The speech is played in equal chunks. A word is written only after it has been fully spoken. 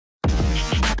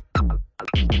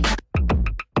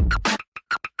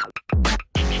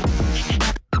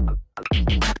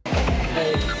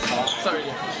Sorry.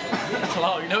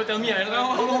 Wow, you never tell me. I don't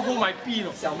know how long hold my pee. No.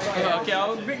 Okay,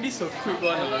 I'll make this a quick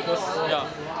one because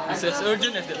it's as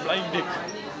urgent as that flying dick.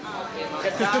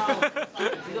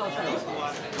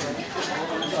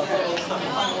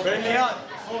 Really?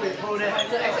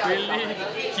 Really?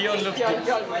 Keon loves dick.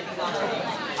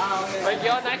 Wait,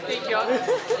 Keon, nice day, Keon.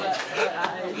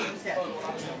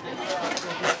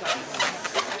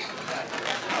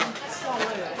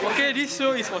 Okay, this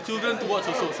show is for children to watch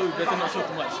also, so you better not show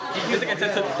too much. You better get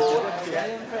censored.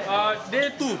 Day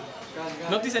 2.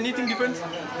 Notice anything different?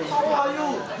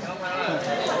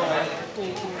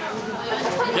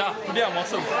 Yeah, today I'm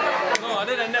awesome. No,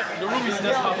 other than that, the room is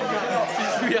just half.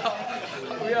 Since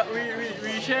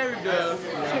we share with the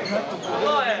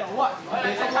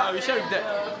we share with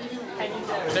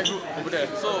that group over there.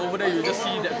 So over there you just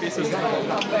see that faces.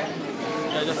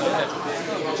 Yeah, just like that.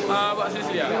 But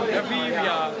seriously,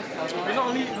 we not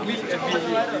only with FB,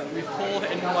 with whole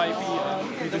NYP,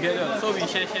 we together. So we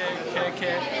share,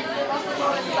 care.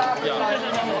 Yeah.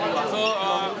 So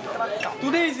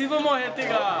today is even more hectic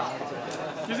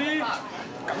You see,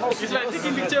 it's like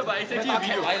taking picture, but it's actually a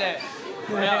video.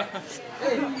 Yeah.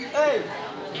 Hey.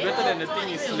 Better than the thing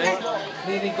is less.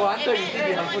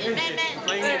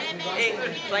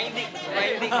 Flying dick.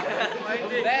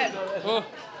 Oh.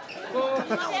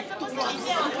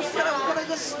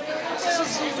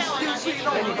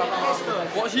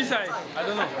 What she say? I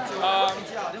don't know.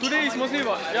 Today is mostly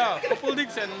about couple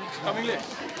dicks and coming late.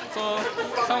 So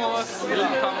some of us will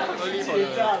come early for the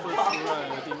first thing.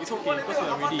 It's okay because we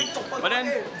are ready. But then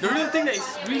the real thing that is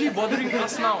really bothering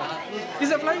us now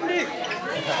is a flying dick.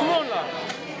 Come on lah.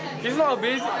 It's not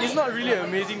really an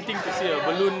amazing thing to see a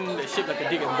balloon that's shaped like a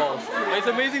dick and balls. But it's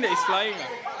amazing that it's flying.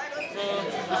 So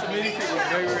it's amazing thing, it's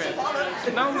very rare.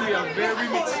 Now we are very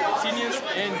mixed, seniors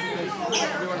and juniors.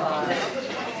 Everyone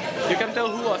you can tell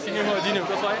who are senior, who are junior,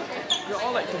 because why? We're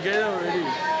all like together already.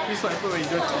 This is what happened when you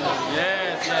join senior.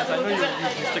 Yes, I know you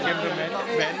Mr. Cameraman,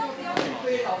 Ben.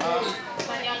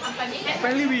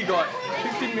 Apparently we got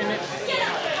 15 minutes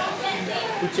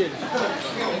to change.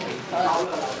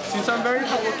 Since I'm very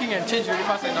hardworking and change very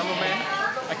fast like number man,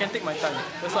 I can take my time.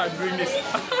 That's why I'm doing this.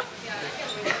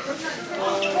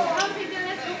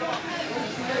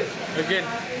 Again,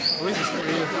 always is for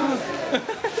you.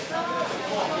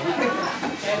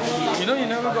 You know you're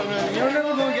never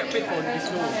gonna get paid for this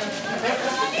role.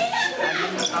 I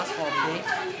didn't ask for pay.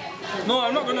 No,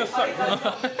 I'm not gonna suck.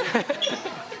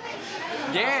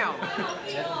 Damn!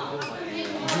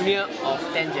 Junior of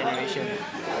 10th generation.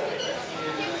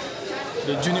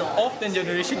 The junior of 10th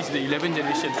generation is the 11th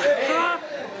generation.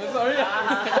 Sorry.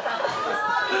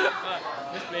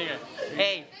 Just playing.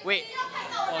 Hey, wait.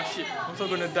 Oh shit, I'm so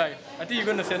gonna die. I think you're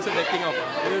gonna censor that thing off.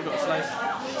 You got sliced.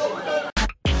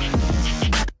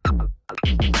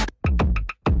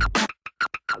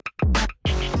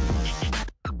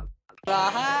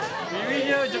 We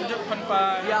here, jump,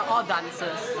 fun. We are all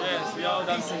dancers. Yes, we are all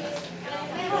dancing.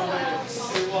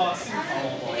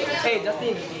 Hey,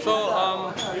 Justin. So,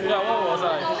 what was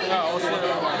I? I was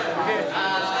okay.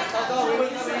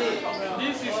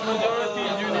 This is majority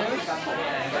juniors.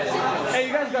 Hey,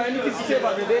 you guys got anything to say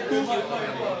about the day 2?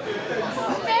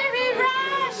 Very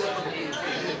rush!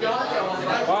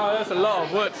 Wow, that's a lot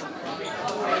of words.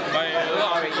 By a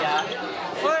lot of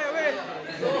Wait.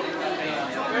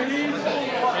 Really?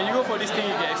 When you go for this thing,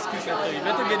 you get excuse letter. You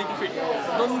better get it quick.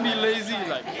 Don't be lazy,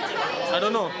 like, I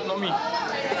don't know, not me.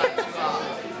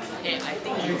 Hey, I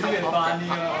think you did funny.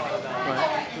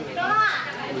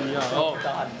 Oh,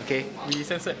 okay. We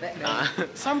censored.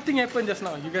 Something happened just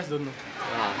now, you guys don't know.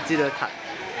 记得 cut.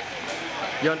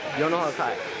 You know how to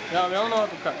cut? Yeah, we all know how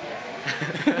to cut.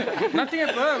 Nothing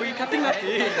happened, we cutting nothing.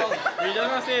 We just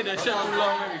want to say the shirt too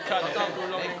long, then we cut, the shirt too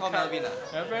long, then we cut.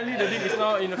 Apparently the dick is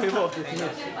now in the favor of the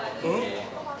females.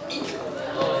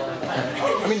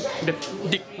 I mean, the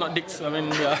dick, not dicks. I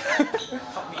mean, yeah.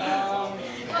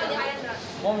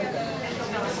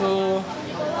 So,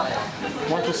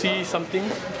 want to see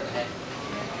something?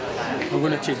 I'm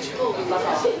gonna change.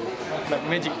 Like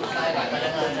magic.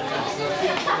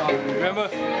 Remember,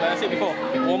 like I said before,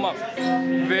 warm up.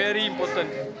 Very important.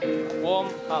 Warm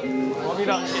up. Warm it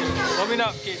up, kid. Warm it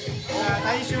up, kid.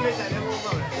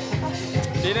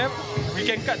 They never, we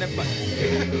can cut that part.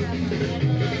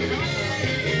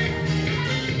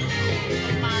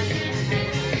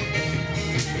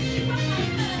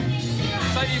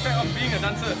 Side effect of being a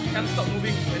dancer, you can't stop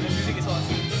moving when the music is on.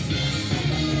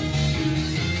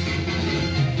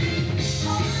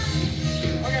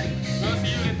 Okay, we'll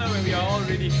see you later when we are all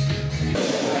ready.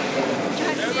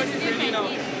 Everybody's ready now.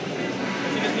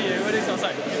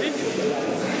 outside. You see?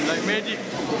 Like magic.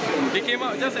 They came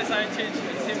out just as I changed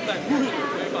at the same time.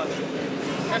 Very fast.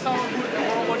 That's how good the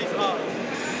horror bodies are.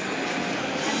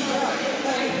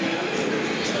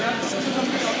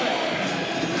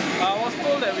 I was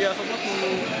told that we are supposed to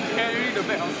carry the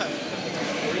bag outside.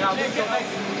 Yeah, we can like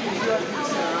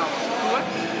What?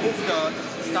 move the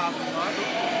stuff.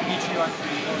 D313.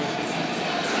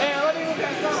 Hey, what do you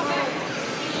guys know?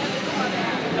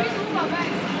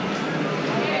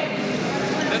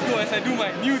 Let's go as I do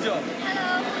my new job.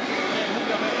 Hello.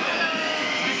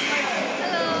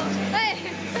 Hello. Hey.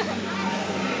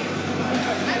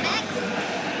 I'm Max.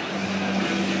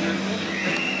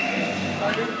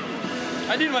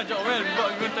 I did my job well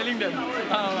without even telling them.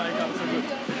 Oh my god, so good.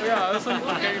 Yeah, I also need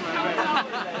to carry my bag.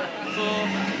 So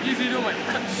this video might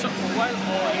cut short for a while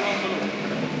or you want to follow.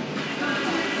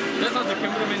 Let's ask the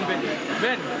cameraman Ben.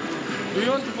 Ben, do you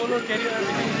want to follow, carry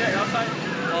everything back outside,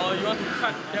 or you want to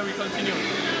cut, then we continue?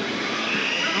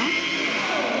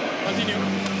 Continue.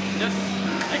 Just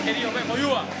I carry your bag for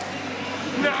you ah.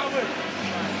 Nah, but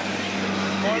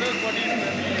models for this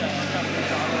maybe.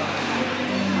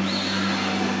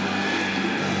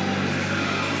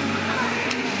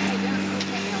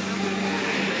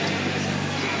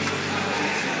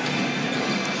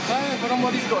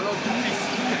 Somebody's got a lot of goofies.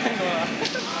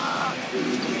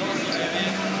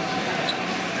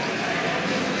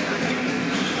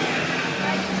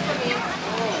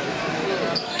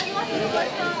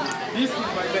 This is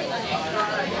my bag.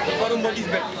 The foreign body's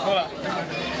bag. Hola.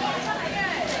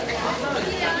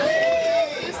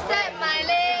 You step my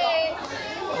leg.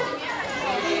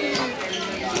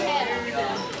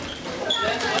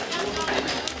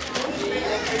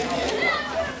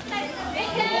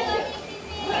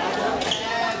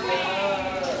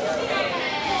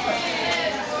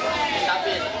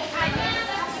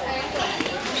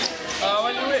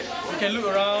 While you wait, you can look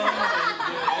around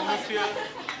the atmosphere.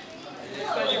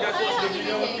 So you guys watch the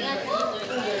video.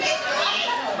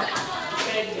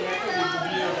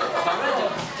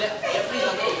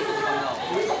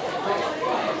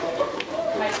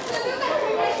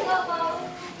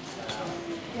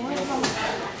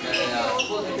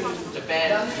 Japan,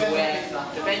 US.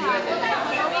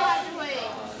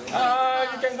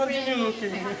 You can continue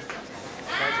looking.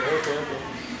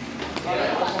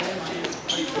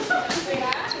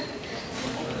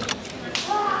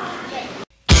 Okay.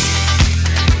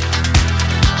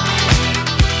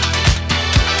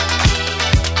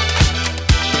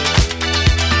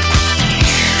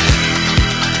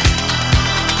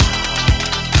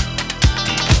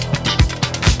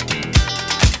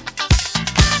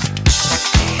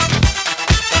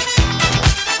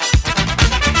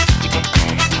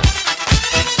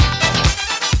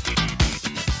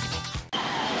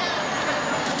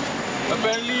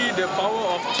 Apparently the power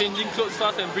of changing clothes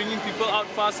fast and bringing people out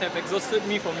fast have exhausted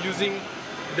me from using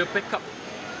the backup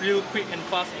real quick and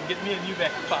fast and get me a new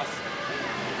bag fast.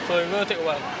 So it's gonna take a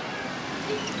while.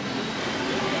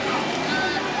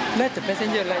 Let the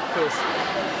passenger light first.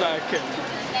 Okay.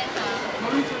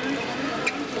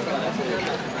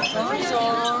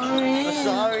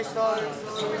 Sorry.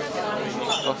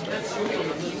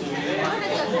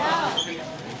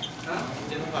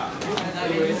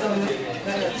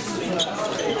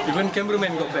 Even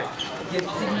cameraman got back.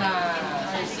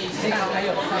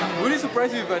 Would it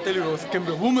surprise you if I tell you it was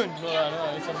camera woman?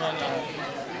 No, it's a man.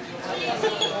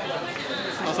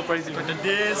 Not surprising. But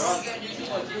this,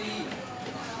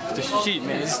 the shit,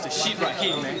 man. This is the shit right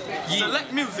here, man. Yeah.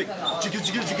 Select music.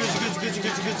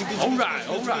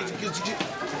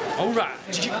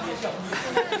 Alright.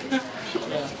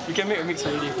 You can make a mix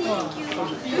already.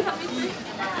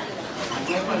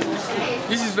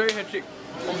 This is very hectic,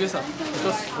 obvious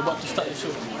because we're about to start the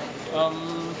show.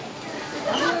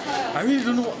 I really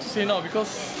don't know what to say now because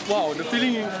wow, the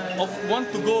feeling of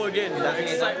want to go again, the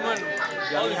excitement.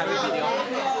 You only have a video.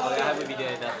 Oh, I have a video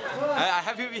later. I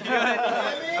have a video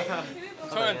later.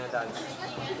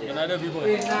 Another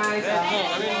b-boy. No,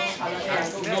 I mean,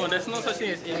 no, there's no such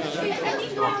thing as in.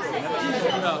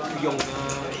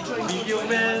 Video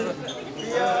man.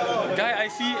 Guy I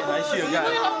see and I see a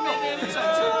guy.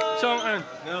 Chong An.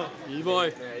 No.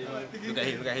 B-boy. Look at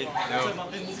him. No.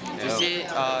 You see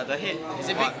the head, is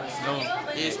it big? No.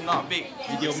 It's not big.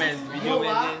 Video man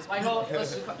is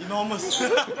Enormous.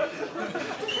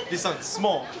 This one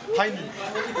small, tiny.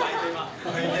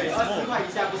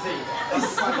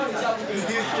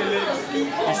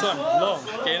 This one long.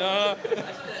 Okay, no.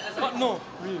 What no?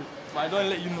 Real. But I don't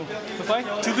let you know. So fine?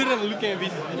 Children are looking at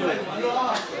this video.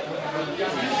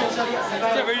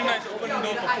 It's a very nice open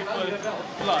door for people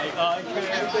like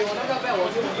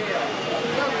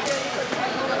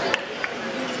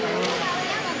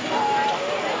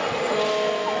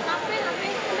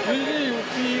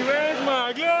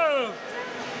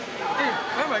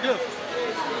my glove.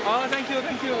 Oh, thank you,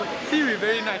 thank you. See, we're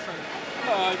very nice.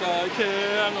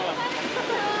 Okay, I know.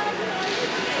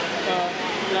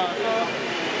 Yeah,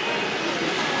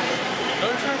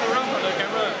 don't try to run from the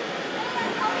camera.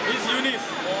 It's Eunice,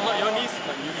 not your niece,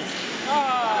 but Eunice.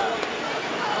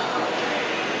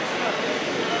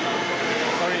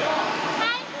 Sorry.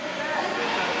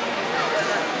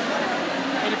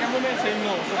 But the cameraman saying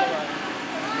no, so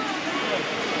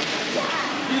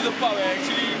this is the part where I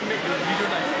actually make the video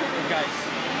nice, guys.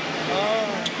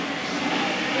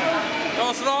 That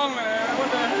was wrong, man.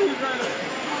 What the hell are you trying to do?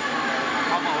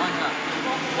 How about one jar?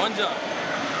 One jar.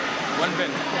 One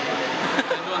bend.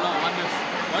 Can do a lot of wonders.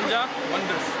 One jar,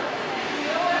 wonders.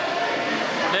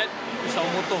 That is our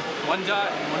motto. One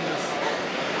jar and wonders.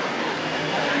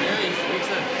 Here is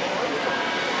Dixon.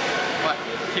 What?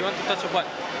 He want to touch your butt.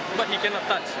 But he cannot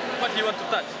touch. What he want to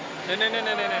touch? No.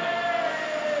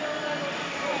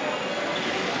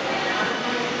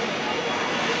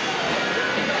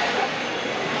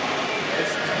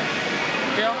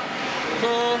 Okay, so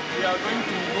we are going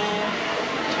to go.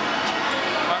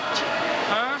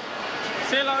 Huh?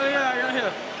 Say loudly, I can't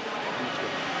hear.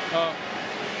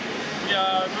 We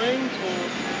are going to.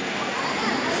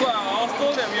 So I was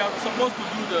told that we are supposed to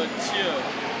do the cheer.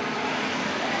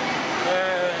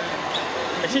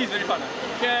 Actually, it's very fun.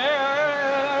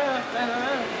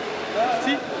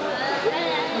 See?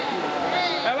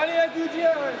 Everybody like to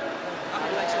cheer.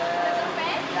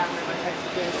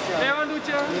 They want to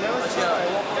cheer.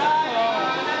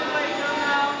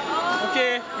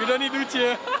 Okay, we don't need to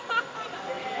cheer.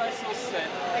 That's so sad.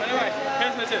 Anyway,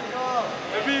 here's the cheer.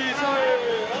 Maybe sorry.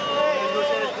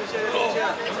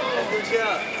 Let's do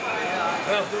cheer.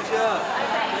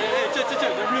 Hey, cheer,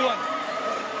 the real one.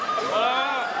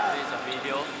 This is a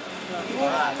video.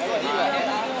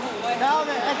 Now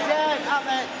man, action, up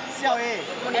man, xiao eh.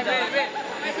 Wait.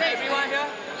 Is everyone here?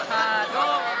 Go.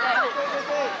 Oh,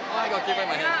 I got given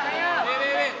my hand.